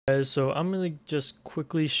Guys, so I'm going to just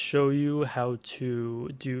quickly show you how to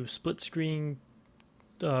do split screen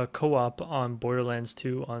co-op on Borderlands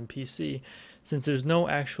 2 on PC. Since there's no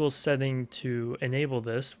actual setting to enable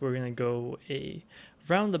this, we're going to go a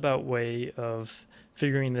roundabout way of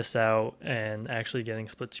figuring this out and actually getting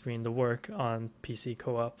split screen to work on PC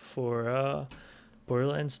co-op for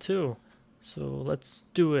Borderlands 2. So let's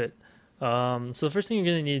do it. So the first thing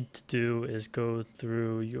you're going to need to do is go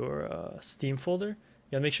through your Steam folder.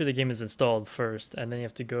 You gotta make sure the game is installed first, and then you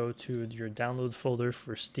have to go to your downloads folder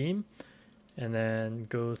for Steam, and then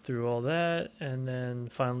go through all that, and then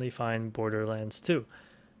finally find Borderlands 2.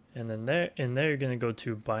 And then in there you're gonna go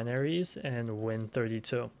to binaries and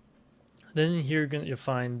Win32. Then here you'll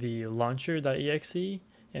find the launcher.exe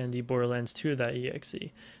and the Borderlands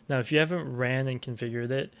 2.exe. Now if you haven't ran and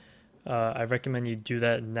configured it, I recommend you do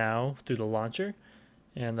that now through the launcher.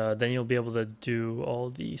 And then you'll be able to do all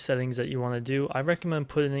the settings that you want to do. I recommend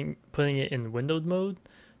putting it in windowed mode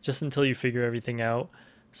just until you figure everything out,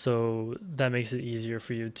 so that makes it easier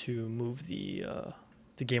for you to move the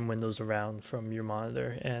game windows around from your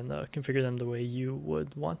monitor and configure them the way you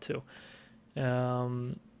would want to.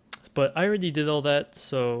 But I already did all that,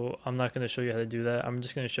 so I'm not going to show you how to do that. I'm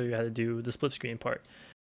just going to show you how to do the split screen part.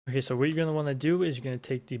 Okay, so what you're going to want to do is you're going to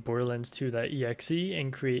take the Borderlands 2.exe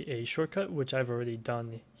and create a shortcut, which I've already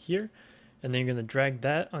done here. And then you're going to drag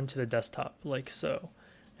that onto the desktop like so.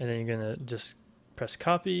 And then you're going to just press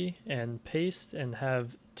copy and paste and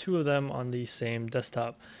have two of them on the same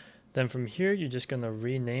desktop. Then from here, you're just going to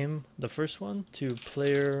rename the first one to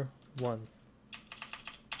Player 1.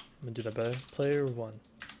 I'm going to do that better. Player 1.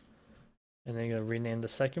 And then you're going to rename the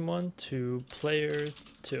second one to Player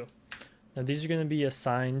 2. Now these are going to be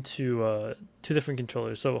assigned to two different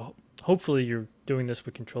controllers, so hopefully you're doing this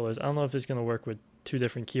with controllers. I don't know if it's going to work with two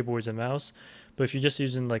different keyboards and mouse, but if you're just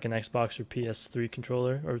using like an Xbox or PS3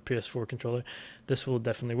 controller or PS4 controller, this will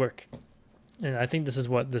definitely work. And I think this is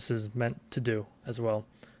what this is meant to do as well,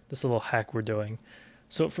 this little hack we're doing.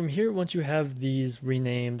 So from here, once you have these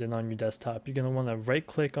renamed and on your desktop, you're going to want to right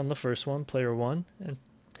click on the first one, Player 1,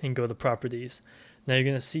 and go to Properties. Now you're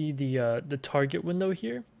going to see the target window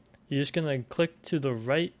here. You're just going to click to the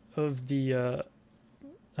right of the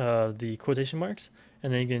quotation marks,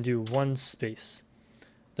 and then you're going to do one space.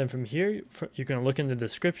 Then from here, you're going to look in the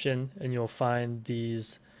description, and you'll find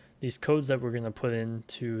these codes that we're going to put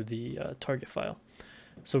into the target file.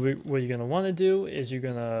 So what you're going to want to do is you're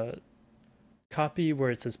going to copy where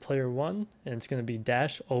it says Player 1, and it's going to be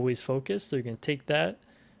 -AlwaysFocus. So you're going to take that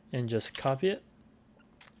and just copy it,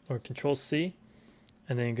 or Control-C,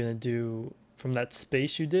 and then you're going to do, from that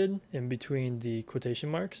space you did in between the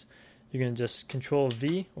quotation marks, you're going to just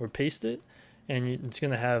Control-V or paste it, and it's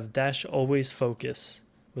going to have -AlwaysFocus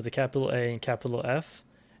with a capital A and capital F,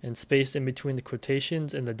 and spaced in between the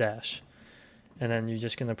quotations and the dash. And then you're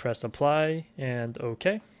just going to press apply and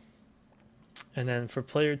OK. And then for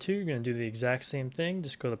Player 2, you're going to do the exact same thing.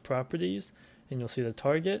 Just go to Properties, and you'll see the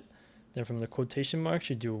target. Then from the quotation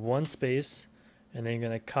marks, you do one space, and then you're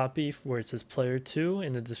going to copy where it says Player 2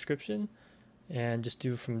 in the description, and just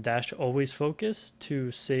do from -AlwaysFocus to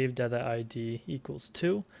SaveDataId equals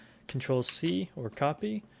 2, Control-C or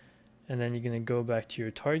copy, and then you're going to go back to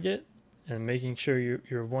your target, and making sure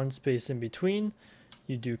you're one space in between,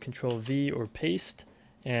 you do Control-V or paste,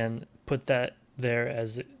 and put that there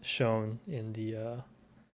as shown in the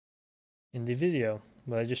video.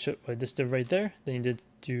 What I just did right there. Then you did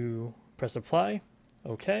press apply,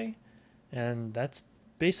 OK, and that's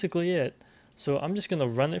basically it. So I'm just going to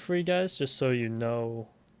run it for you guys just so you know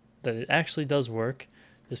that it actually does work.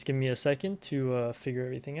 Just give me a second to figure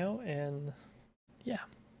everything out, and yeah.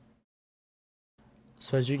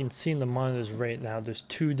 So as you can see in the monitors right now, there's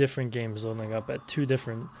two different games loading up at two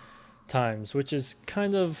different times, which is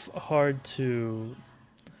kind of hard to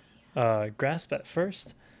grasp at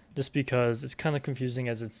first, just because it's kind of confusing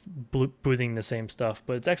as it's booting the same stuff.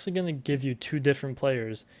 But it's actually going to give you two different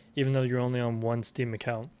players, even though you're only on one Steam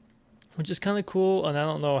account, which is kind of cool. And I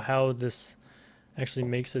don't know how this actually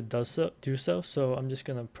makes it do so. So I'm just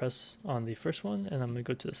going to press on the first one, and I'm going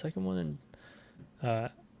to go to the second one and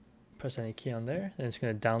press any key on there, and it's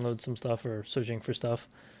going to download some stuff or searching for stuff.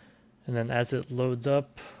 And then as it loads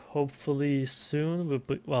up, hopefully soon,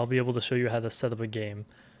 I'll be able to show you how to set up a game.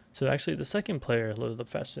 So actually the second player loaded up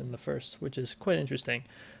faster than the first, which is quite interesting.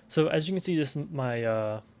 So as you can see, this is my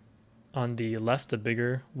on the left, the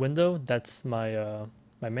bigger window, that's my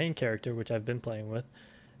my main character, which I've been playing with.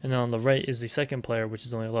 And then on the right is the second player, which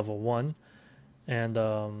is only level 1. And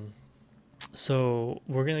so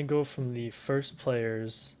we're going to go from the first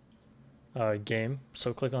player's game.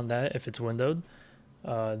 So click on that if it's windowed.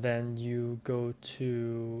 Then you go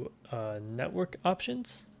to network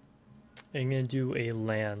options, and you're going to do a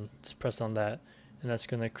LAN. Just press on that, and that's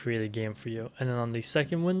going to create a game for you. And then on the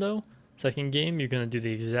second window, second game, you're going to do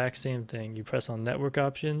the exact same thing. You press on network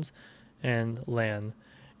options and LAN,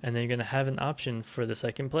 and then you're going to have an option for the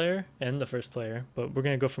second player and the first player, but we're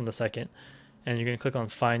going to go from the second. And you're going to click on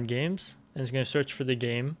find games, and it's going to search for the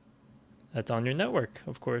game that's on your network,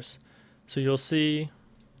 of course. So you'll see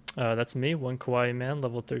that's me, one kawaii man,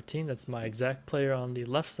 level 13. That's my exact player on the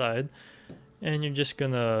left side. And you're just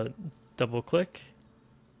going to double click,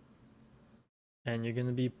 and you're going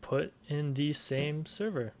to be put in the same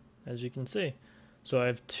server, as you can see. So I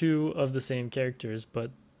have two of the same characters,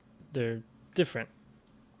 but they're different,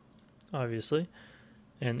 obviously.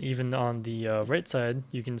 And even on the right side,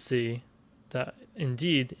 you can see that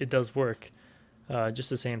indeed it does work. Just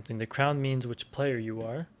the same thing. The crown means which player you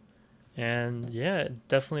are. And yeah, it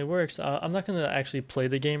definitely works. I'm not going to actually play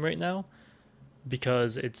the game right now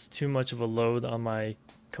because it's too much of a load on my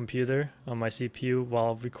computer, on my CPU,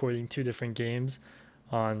 while recording two different games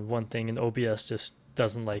on one thing, and OBS just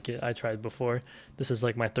doesn't like it. I tried before. This is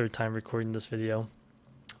like my third time recording this video.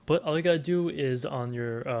 But all you gotta do is on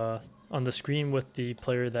your on the screen with the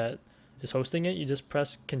player that is hosting it, you just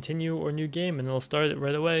press continue or new game, and it'll start it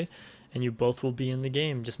right away, and you both will be in the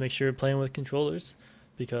game. Just make sure you're playing with controllers,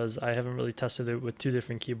 because I haven't really tested it with two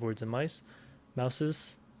different keyboards and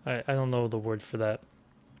mouses. I don't know the word for that.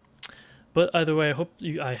 But either way, I hope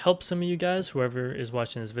I help some of you guys, whoever is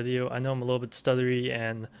watching this video. I know I'm a little bit stuttery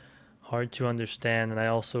and hard to understand,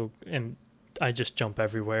 and I just jump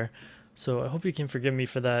everywhere. So I hope you can forgive me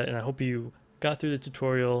for that, and I hope you got through the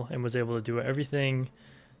tutorial and was able to do everything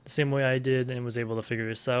the same way I did and was able to figure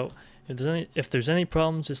this out. If there's any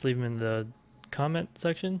problems, just leave them in the comment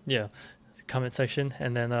section. Yeah, comment section,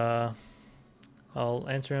 and then I'll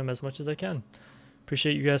answer them as much as I can.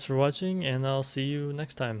 Appreciate you guys for watching, and I'll see you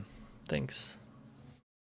next time. Thanks.